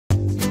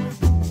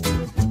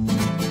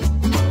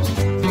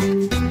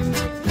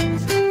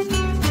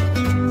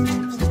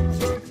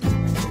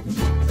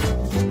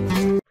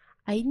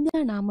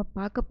நாம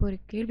பார்க்க போற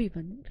கேள்வி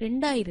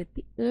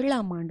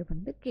 2007ஆம் ஆண்டு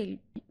கேள்வி.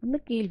 அந்த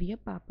கேள்வியை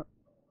பார்ப்போம்.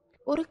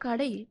 ஒரு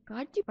கடையில்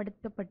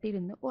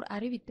காட்சிப்படுத்தப்பட்டிருந்த ஒரு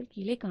அறிவித்தல்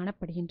கீழே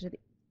காணப்படுகின்றது.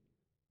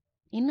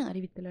 என்ன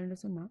அறிவித்தல் என்று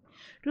சொன்னா,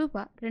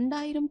 ரூபாய்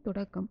 2000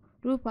 தொடக்கம்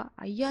ரூபாய்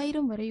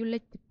 5000 வரையுள்ள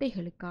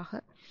சிட்டைகளுக்காக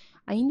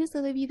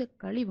 5%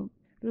 கழிவும்,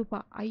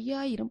 ரூபாய்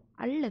 5000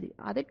 அல்லது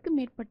அதற்கு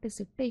மேற்பட்ட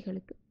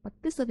சிட்டைகளுக்கு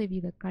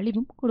 10%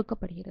 கழிவும்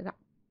கொடுக்கப்படுகிறதா?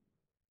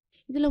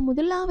 இதுல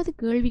முதலாவது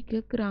கேள்வி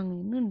கேட்கிறாங்க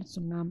என்னன்னு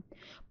சொன்னா,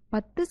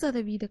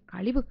 10%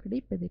 கழிவு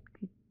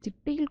கிடைப்பதற்கு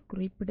சிட்டையில்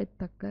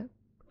குறிப்பிடத்தக்க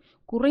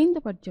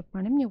குறைந்தபட்ச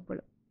பணம்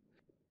எவ்வளவு?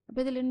 அப்ப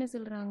இதுல என்ன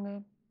சொல்றாங்க,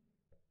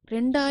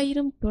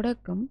 2000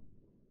 தொடக்கம்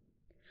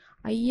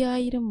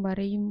 5000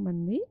 வரையும்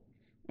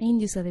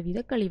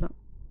 5% கழிவாம்,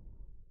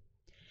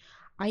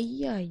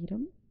 5000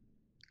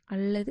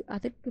 அல்லது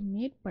அதற்கு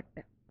மேற்பட்ட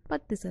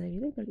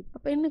 10% கழிவு.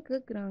 அப்ப என்ன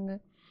கேட்கிறாங்க,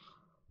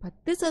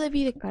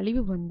 10%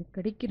 கழிவு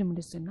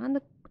கிடைக்கணும்னு சொன்னா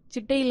அந்த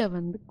சிட்டையில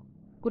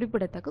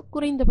குறிப்பிடத்தக்க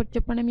குறைந்தபட்ச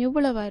பணம்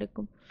எவ்வளவா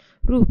இருக்கும்?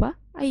 ரூபாய்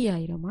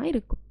 5000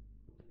 இருக்கும்.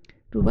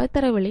 ரூபாய்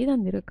தரவிலை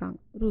தந்திருக்காங்க,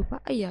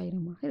 ரூபாய்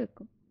 5000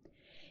 இருக்கும்.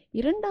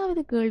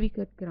 இரண்டாவது கேள்வி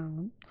கேட்கிறாங்க,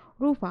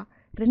 ரூபாய்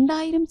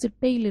 2000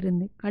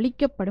 சிட்டையிலிருந்து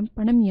கழிக்கப்படும்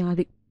பணம்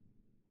யாது?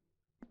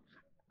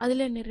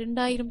 அதுல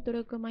 2000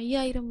 தொடக்கம்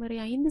 5000 வரை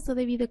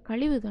 5%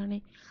 கழிவு தானே.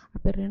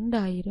 அப்ப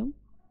 2000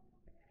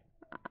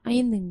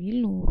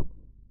 5/100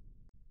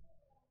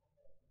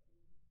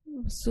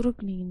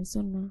 சுருக்குனீங்கன்னு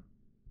சொன்னா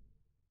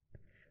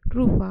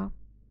ரூபாய்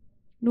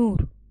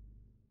 100.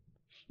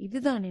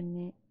 இதுதான் என்ன,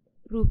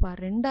 ரூபாய்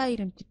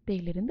 2000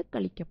 சிட்டையிலிருந்து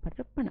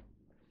கழிக்கப்படுற பணம்.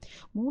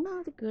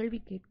 மூணாவது கேள்வி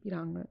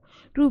கேட்கிறாங்க,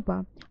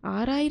 ரூபாய்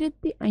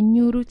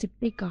 6500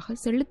 சிட்டைக்காக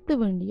செலுத்த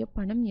வேண்டிய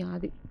பணம்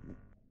யாது?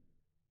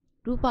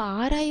 ரூபாய்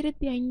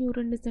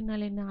 6500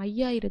 சொன்னால் என்ன,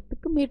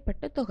 5000க்கு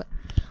மேற்பட்ட தொகை.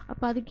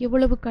 அப்ப அதுக்கு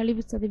எவ்வளவு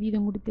கழிவு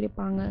சதவீதம்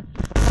கொடுத்திருப்பாங்க?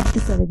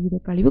 10%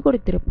 கழிவு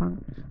கொடுத்திருப்பாங்க.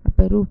 அப்ப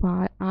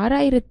ரூபாய்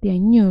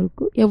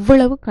 6500க்கு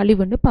எவ்வளவு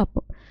கழிவுன்னு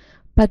பார்ப்போம்.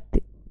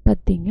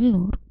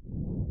 10/100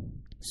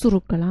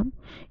 சுருக்கலாம்.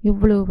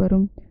 எவ்வளவு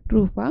வரும்?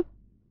 ரூபாய்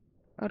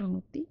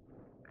 650.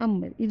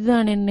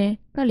 இதுதான் என்ன,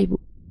 கழிவு.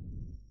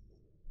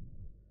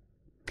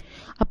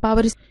 அப்ப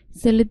அவர்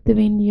செலுத்த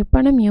வேண்டிய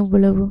பணம்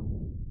எவ்வளவு?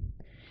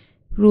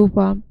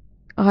 ரூபாய்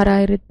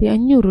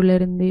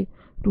 6500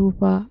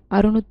 ரூபாய்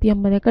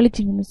 650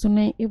 கழிச்சிங்கன்னு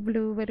சொன்னேன்,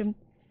 எவ்வளவு வரும்?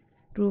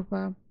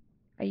 ரூபாய்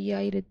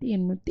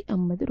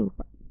 5850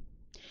 ரூபாய்.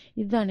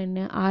 இதுதான் என்ன,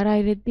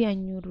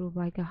 6500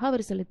 ரூபாய்க்காக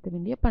அவர் செலுத்த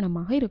வேண்டிய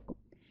பணமாக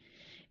இருக்கும்.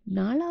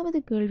 நாலாவது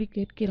கேள்வி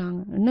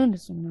கேட்கிறாங்க என்னன்னு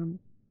சொன்னா,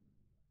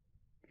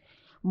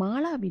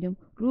 மாலாவிடம்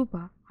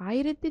ரூபாய்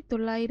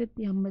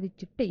 1950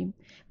 சிட்டையும்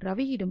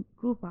ரவியிடம்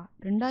ரூபாய்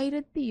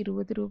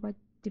 2020 ரூபாய்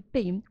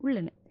சிட்டையும்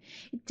உள்ளன.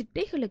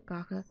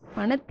 இச்சிட்டைகளுக்காக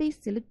பணத்தை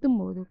செலுத்தும்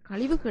போது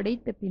கழிவு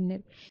கிடைத்த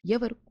பின்னர்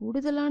எவர்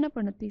கூடுதலான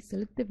பணத்தை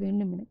செலுத்த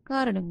வேண்டும் என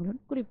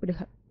காரணங்களுடன் குறிப்பிடுக.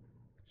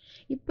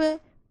 இப்ப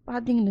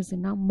பாத்தீங்கன்னு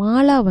சொன்னா,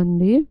 மாலா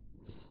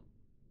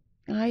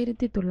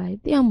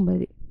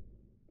 1950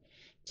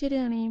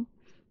 சரிதானே,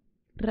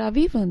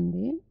 ரவி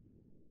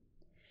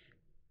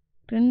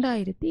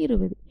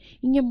 2020.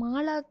 இங்க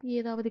மாலாக்கு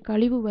ஏதாவது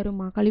கழிவு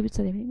வருமா? கழிவு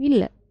சதவீதம்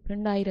இல்ல,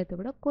 2000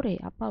 விட குறை.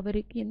 அப்ப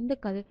அவருக்கு எந்த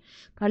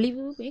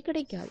கழிவுமே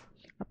கிடைக்காது.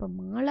 அப்ப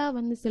மாலா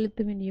செலுத்த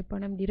வேண்டிய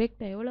பணம்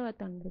டிரெக்டா எவ்வளவா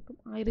தான் இருக்கும்?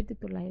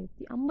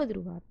 1950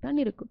 ரூபாய் தான்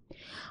இருக்கும்.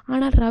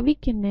 ஆனால்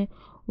ரவிக்கு என்ன,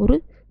 ஒரு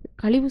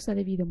கழிவு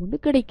சதவீதம்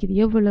கிடைக்குது.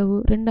 எவ்வளவு?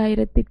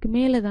 2000க்கு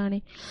மேல தானே.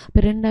 அப்ப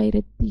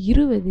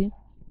 2020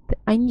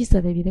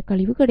 5%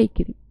 கழிவு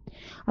கிடைக்குது.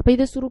 அப்ப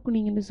இதை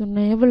சுருக்குனீங்கன்னு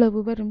சொன்ன எவ்வளவு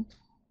வரும்?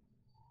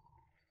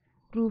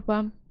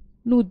 ரூபாய்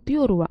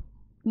 101 ரூபாய்.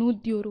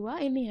 101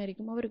 ரூபாய் என்ன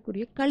இருக்கும்?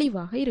 அவருக்குரிய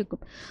கழிவாக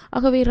இருக்கும்.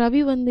 ஆகவே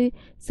ரவி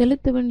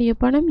செலுத்த வேண்டிய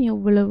பணம்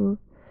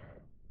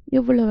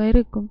எவ்வளவா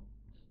இருக்கும்?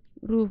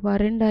 ரூபாய்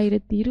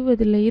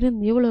 2020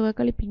 இருந்து எவ்வளவா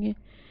கழிப்பீங்க?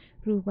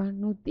 ரூபாய்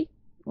 101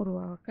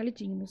 ரூபாய்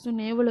கழிச்சிங்கன்னு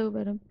சொன்ன எவ்வளவு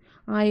வரும்?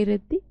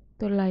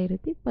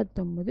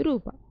 1919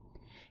 ரூபாய்.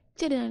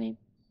 சரிதானே.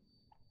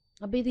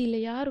 அப்ப இது இல்லை,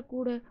 யாரு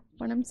கூட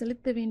பணம்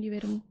செலுத்த வேண்டி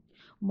வரும்?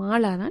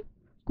 மாலா தான்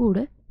கூட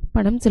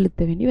பணம்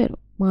செலுத்த வேண்டி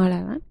வரும். மாலா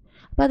தான்.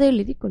 அப்ப அதை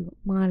எழுதி கொள்வோம்,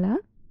 மாலா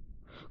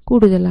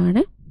கூடுதலான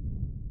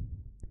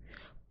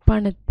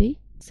பணத்தை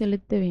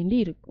செலுத்த வேண்டி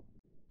இருக்கும்.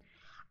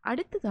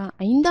 அடுத்ததான்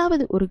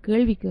ஐந்தாவது ஒரு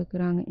கேள்வி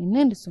கேட்கிறாங்க.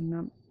 என்னன்னு சொன்னா,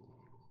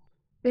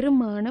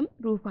 பெருமானம்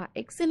ரூபாய்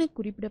எக்ஸ் என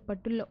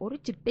குறிப்பிடப்பட்டுள்ள ஒரு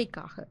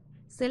சிட்டைக்காக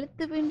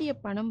செலுத்த வேண்டிய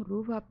பணம்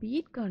ரூபாய்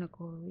பீற்கான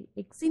கோவை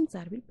எக்ஸின்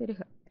சார்பில் பெருக.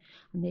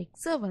 அந்த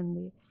எக்ஸை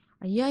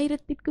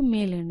 5000க்கு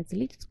மேலேன்னு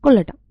சொல்லி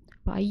கொள்ளட்டாம்.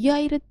 அப்ப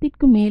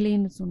 5000க்கு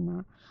மேலேன்னு சொன்னா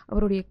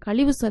அவருடைய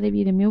கழிவு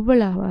சதவீதம்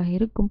எவ்வளவாக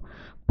இருக்கும்?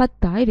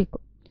 10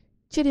 இருக்கும்.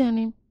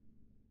 சரிதானே.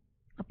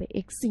 அப்ப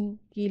எக்ஸின்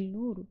கீழ்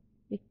 100,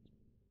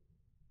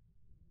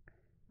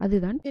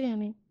 அதுதான்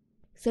சரியானே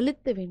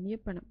செலுத்த வேண்டிய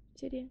பணம்.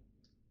 சரியா,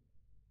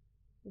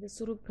 இதை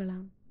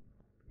சுருக்கலாம்.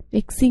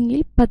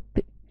 எக்ஸிங்கில்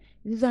 10,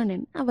 இதுதான்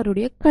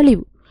அவருடைய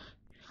கழிவு.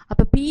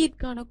 அப்ப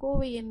பீற்கான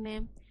கோவை என்ன?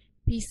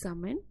 பி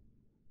சமன்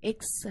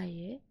எக்ஸை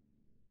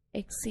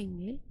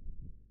எக்ஸிங்கில்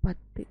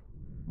 10.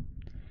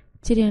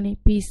 சரியானே,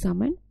 பி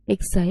சமன்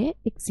எக்ஸை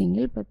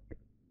எக்ஸிங்கில் 10.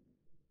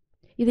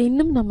 இதை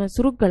இன்னும் நம்ம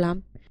சுருக்கலாம்.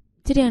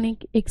 சரியா,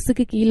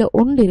 எக்ஸுக்கு கீழே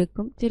 1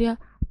 இருக்கும். சரியா,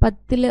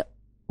 10ல்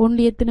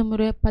 1 எத்தனை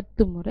முறை?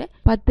 10 முறை.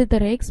 10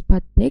 தர எக்ஸ்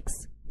 10x.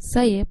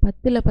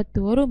 10ல்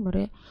 10 ஒரு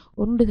முறை.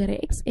 1 தர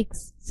எக்ஸ்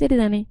எக்ஸ்.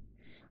 சரிதானே?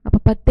 அப்போ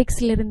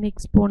 10xல இருந்து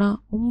எக்ஸ் போனால்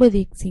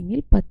 9x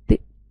இங்கில் 10.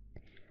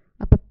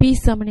 அப்போ பி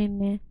சமன்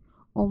என்ன?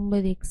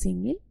 9x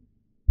இங்கில்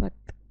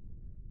 10.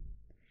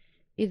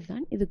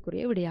 இதுதான்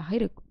இதுக்குரிய விடையாக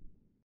இருக்கும்.